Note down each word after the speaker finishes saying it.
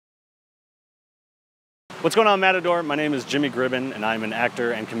What's going on, Matador? My name is Jimmy Gribben, and I'm an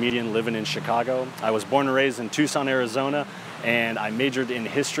actor and comedian living in Chicago. I was born and raised in Tucson, Arizona, and I majored in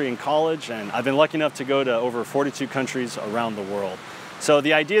history in college, and I've been lucky enough to go to over 42 countries around the world. So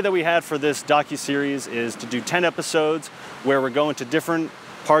the idea that we had for this docu-series is to do 10 episodes where we're going to different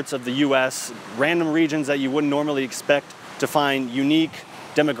parts of the U.S., random regions that you wouldn't normally expect to find unique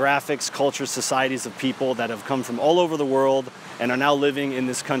demographics, cultures, societies of people that have come from all over the world and are now living in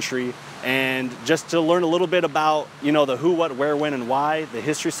this country, and just to learn a little bit about, the who, what, where, when, and why, the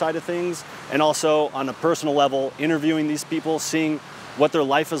history side of things, and also on a personal level, interviewing these people, seeing what their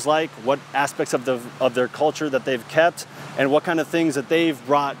life is like, what aspects of their culture that they've kept, and what kind of things that they've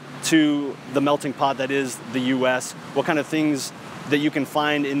brought to the melting pot that is the U.S., what kind of things that you can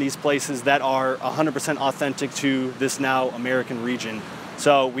find in these places that are 100% authentic to this now American region.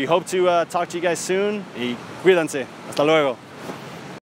 So we hope to talk to you guys soon, y cuídense. Hasta luego.